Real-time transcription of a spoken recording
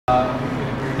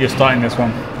You're starting this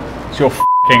one. It's your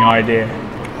f***ing idea.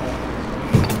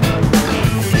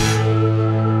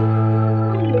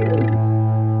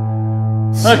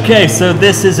 Okay, so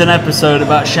this is an episode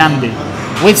about shandy.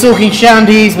 We're talking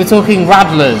shandies, we're talking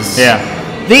radlers. Yeah.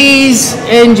 These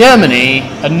in Germany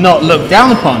are not looked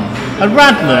down upon. A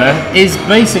radler is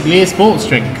basically a sports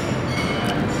drink.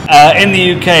 In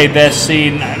the UK, they're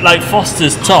seen, like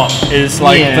Foster's Top is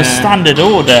like the standard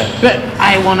order. But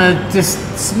I want to just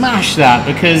smash that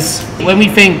because when we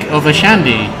think of a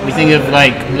shandy, we think of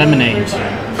like lemonade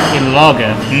in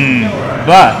lager.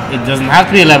 But it doesn't have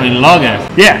to be a lemonade lager.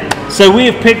 Yeah, so we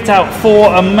have picked out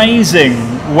 4 amazing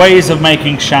ways of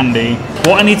making shandy.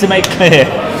 What I need to make clear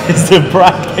is that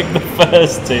Brad picked the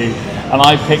first 2 and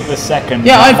I picked the second.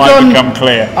 Yeah, that might become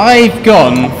clear. I've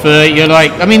gone for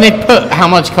I mean, they put how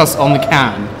much it costs on the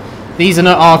can. These are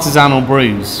not artisanal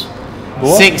brews.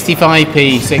 What?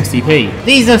 65p, 60p.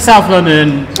 These are South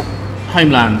London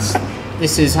homelands.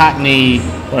 This is Hackney,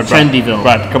 Trendyville.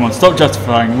 Brad, come on, stop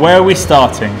justifying. Where are we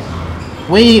starting?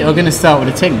 We are going to start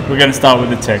with a ting. We're going to start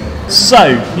with a ting.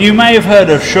 So, you may have heard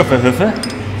of Schufferhofer,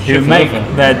 who make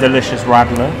their delicious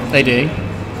radler. They do.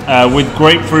 With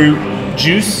grapefruit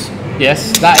juice.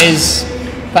 Yes,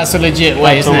 that's a legit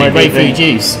way, isn't it? Grapefruit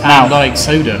juice and like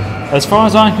soda. As far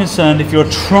as I'm concerned, if you're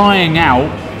trying out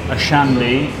a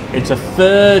shandy, it's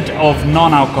 1/3 of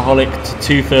non-alcoholic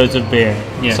to 2/3 of beer.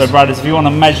 Yes. So, Brad, if you want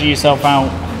to measure yourself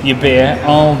out your beer,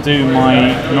 I'll do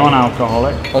my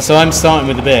non-alcoholic. So I'm starting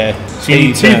with the beer. So you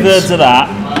need 2/3 of that.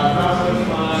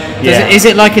 Is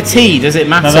it like a tea? Does it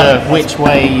matter which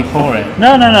way you pour it?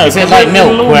 No. Is it like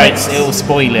milk where it'll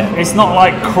spoil it? It's not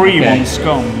like cream on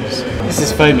scones. This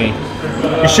is foamy.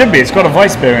 It should be. It's got a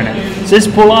Weiss beer in it. So this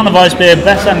is Paulaner Weiss beer,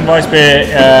 best-selling Weiss beer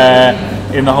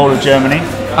in the whole of Germany.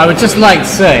 I would just like to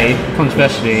say,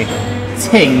 controversially,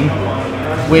 ting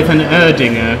with an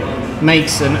Erdinger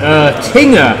makes an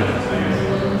Ertinger.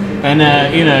 And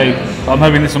I'm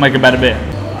hoping this will make a better beer.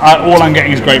 All I'm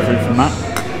getting is grapefruit from that.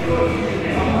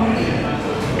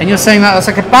 And you're saying that's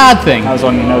like a bad thing? That was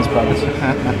on your nose, brothers.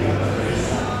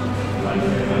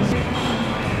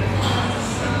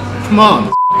 Come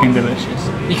on. F***ing delicious.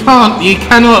 You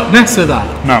cannot mess with that.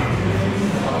 No.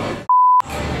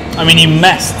 I mean, you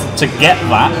messed to get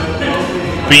that,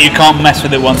 but you can't mess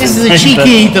with it once this it's is a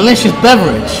cheeky, delicious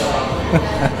beverage.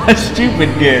 That's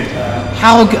stupid good.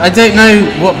 How? I don't know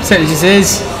what percentage this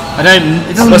is. It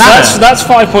doesn't matter. That's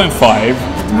 5.5.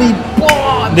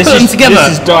 This is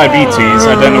diabetes.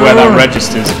 I don't know where that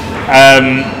registers.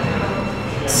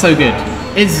 So good.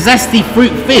 It's zesty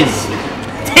fruit fizz.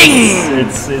 Ting!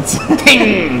 It's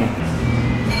ting!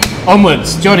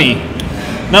 Onwards, Johnny.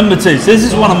 Number 2. So this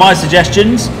is one of my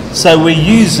suggestions. So we're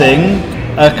using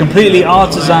a completely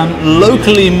artisan,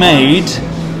 locally made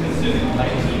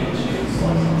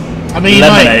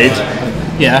lemonade.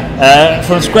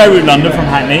 From Square Root, London, from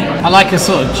Hackney. I like a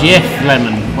sort of Jif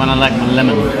lemon when I like my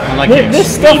lemon. I like it. This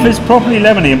stuff is properly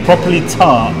lemony and properly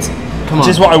tart, which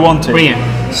is what I wanted. Bring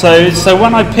it. So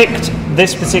when I picked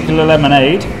this particular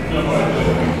lemonade,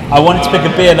 I wanted to pick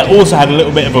a beer that also had a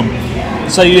little bit of them.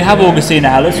 So you have Augustina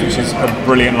Helles, which is a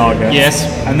brilliant lager. Yes.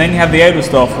 And then you have the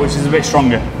Edelstoff, which is a bit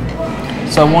stronger.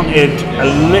 So I wanted a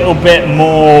little bit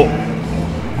more.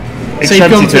 So you've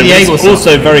gone for the Edelstoff. It's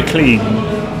also very clean.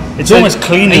 It's almost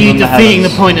cleaner than the Helles. Are you defeating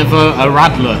the point of a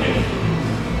radler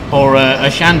or a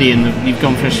shandy, and you've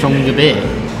gone for a stronger beer?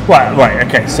 Right.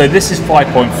 Okay. So this is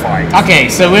 5.5. Okay.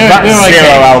 So we're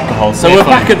zero alcohol. So we're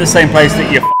back at the same place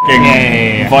that your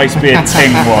fucking Weiss beer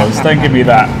ting was. Don't give me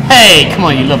that. Hey, come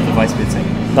on! You love the Weiss beer ting.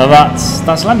 No,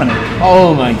 that's lemonade.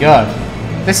 Oh my god!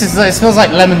 It smells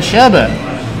like lemon sherbet.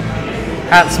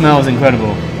 That smells incredible.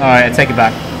 All right, I take it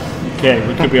back. Okay,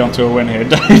 we could be onto a win here. It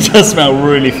does smell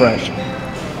really fresh.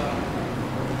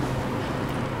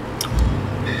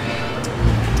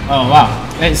 Oh wow!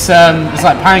 It's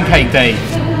like pancake day,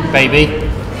 baby.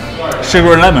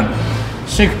 Sugar and lemon.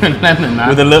 Sugar and lemon, man.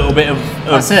 With a little bit of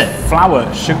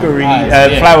flour, sugary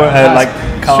flour, like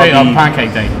straight on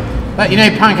pancake day. But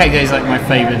pancake day is like my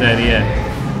favourite day of the year,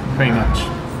 pretty much.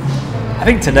 I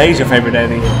think today's your favourite day of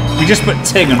the year. You just put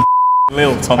ting and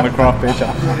lilt on the craft beer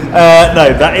jar.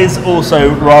 No, that is also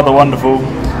rather wonderful.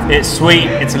 It's sweet.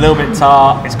 It's a little bit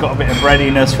tart. It's got a bit of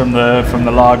breadiness from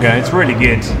the lager. It's really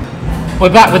good. We're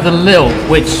back with the lilt,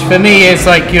 which for me is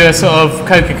like your sort of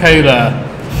Coca-Cola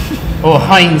or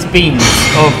Heinz beans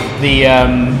of the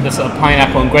sort of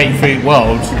pineapple and grapefruit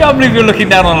world. I can't believe you're looking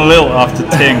down on a lilt after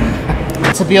ting.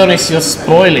 To be honest, you're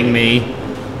spoiling me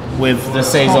with the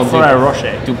Saison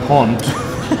DuPont.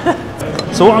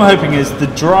 So what I'm hoping is the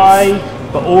dry,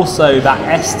 but also that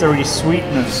estery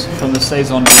sweetness from the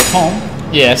Saison DuPont.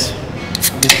 Yes.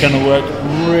 is going to work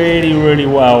really, really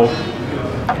well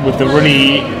with the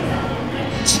really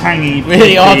tangy,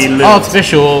 really lilt.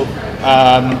 artificial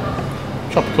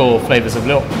tropical flavours of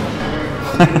lilt.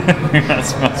 That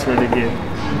smells really good.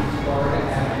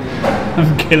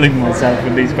 I'm killing myself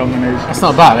with these combinations. That's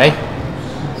not bad, eh?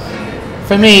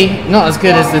 For me, not as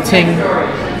good as the Ting.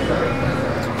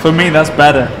 For me, that's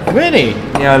better. Really?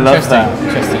 Yeah, I love that.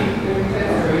 Interesting.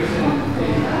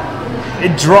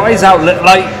 It dries out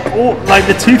like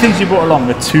the two things you brought along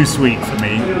are too sweet for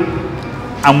me,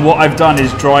 and what I've done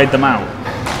is dried them out.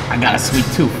 I got a sweet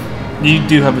tooth. You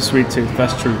do have a sweet tooth.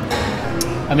 That's true.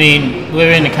 I mean,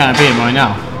 we're in the Caribbean right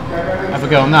now. Have a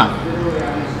go on that.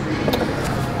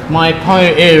 My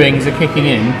pirate earrings are kicking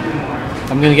in.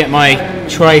 I'm going to get my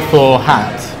Trifor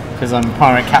hat because I'm a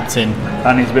pirate captain.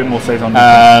 That needs a bit more saison.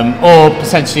 Or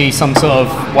potentially some sort of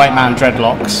white man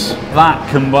dreadlocks. That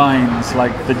combines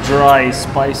like the dry,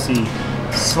 spicy,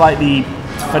 slightly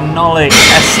phenolic,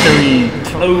 estery,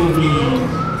 clovey,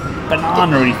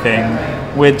 banana-y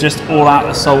thing with just all out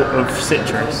the salt of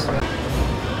citrus.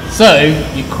 So,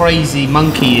 you crazy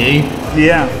monkey, you.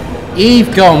 Yeah.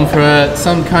 You've gone for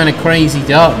some kind of crazy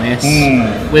darkness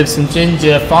with some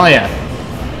ginger fire.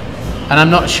 And I'm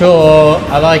not sure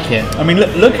I like it. I mean,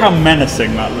 look how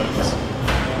menacing that looks.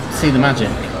 See the magic.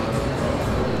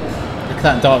 Look at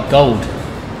that dark gold.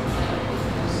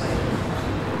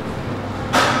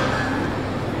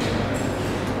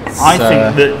 I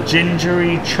think that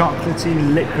gingery, chocolatey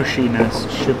licoriceiness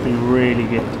should be really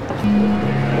good.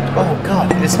 Oh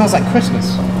god, it smells like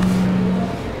Christmas.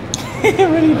 It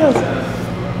really does.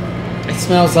 It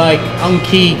smells like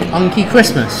unky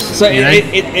Christmas. So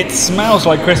it smells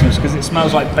like Christmas because it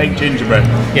smells like baked gingerbread.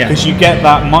 Yeah. Because you get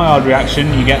that mild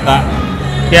reaction, you get that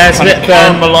it's a bit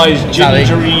caramelised,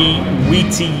 gingery,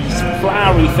 wheaty,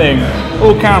 floury thing,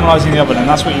 all caramelised in the oven, and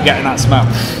that's what you get in that smell.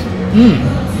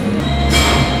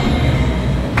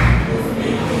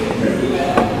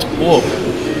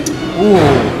 Ooh.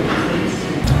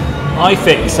 I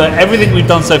think so. Everything we've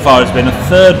done so far has been a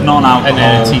third non-alcohol and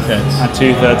then 2/3 and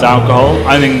 2/3 alcohol.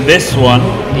 I think this one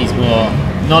needs more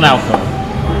non-alcohol.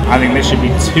 I think this should be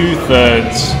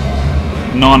 2/3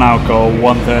 non-alcohol,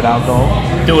 1/3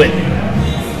 alcohol. Do it.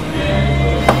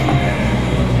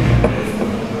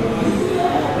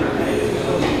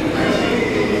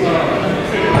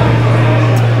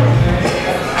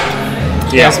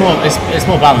 Yeah, it's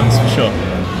more balanced for sure.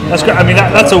 That's great. I mean,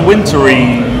 that's a winter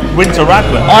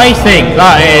radler. I think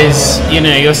that is,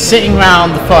 you're sitting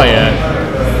around the fire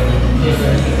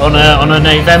on a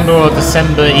November or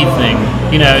December evening.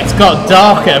 It's got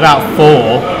dark at about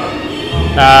 4.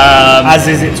 As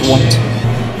is its wont.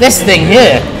 This thing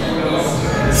here,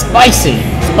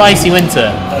 spicy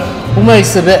winter.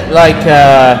 Almost a bit like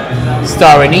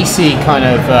Star Anise kind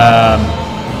of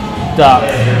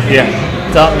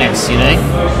darkness,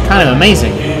 kind of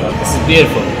amazing. This is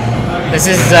beautiful. This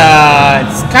is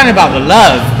it's kind of about the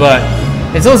love, but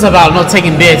it's also about not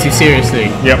taking beer too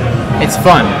seriously. Yep. It's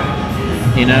fun.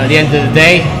 At the end of the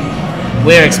day,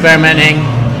 we're experimenting.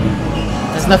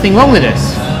 There's nothing wrong with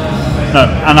this. No,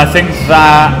 and I think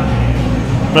that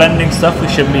blending stuff, we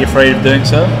shouldn't be afraid of doing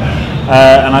so.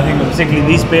 And I think that particularly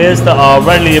these beers that are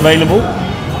readily available,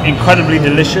 incredibly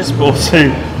delicious, but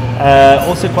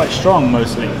also quite strong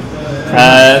mostly.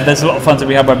 There's a lot of fun to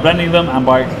be had by blending them and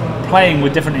by playing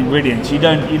with different ingredients. You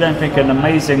don't pick an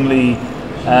amazing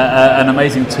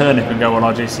turnip and go, well,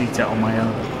 I'll just eat it on my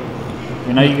own.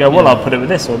 You go, well, I'll put it with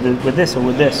this or with this or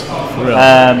with this.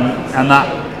 And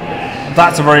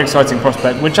that's a very exciting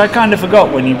prospect, which I kind of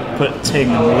forgot when you put Ting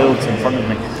and Lilt in front of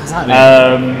me. Exactly.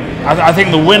 I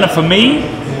think the winner for me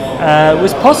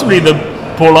was possibly the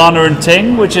Paulana and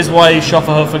Ting, which is why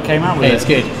Schofferhofer came out with it. It's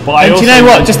good. But do you know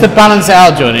what? Just to balance it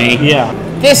out, Johnny. Yeah.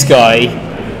 This guy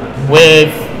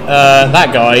with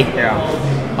that guy. Yeah.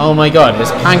 Oh my God!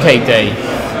 It's Pancake Day.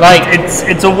 Like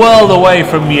it's a world away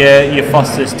from your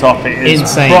Foster's top. It is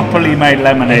insane. Properly made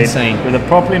lemonade Insane. with a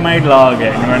properly made lager,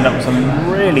 and you end up with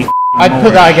something really. I'd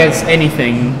put that against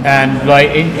anything, and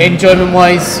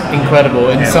enjoyment-wise, incredible.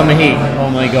 In summer heat, oh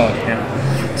my God. Yeah.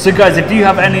 So guys, if you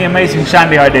have any amazing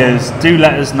shandy ideas, do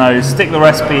let us know. Stick the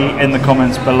recipe in the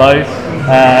comments below,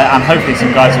 and hopefully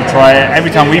some guys will try it.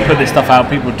 Every time we put this stuff out,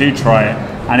 people do try it,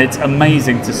 and it's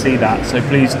amazing to see that. So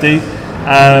please do.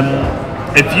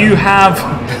 If you have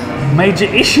major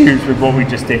issues with what we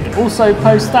just did, also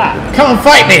post that. Come and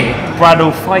fight me. Brad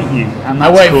will fight you, and I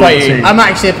that's won't cool fight you. too. I'm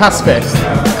actually a pacifist.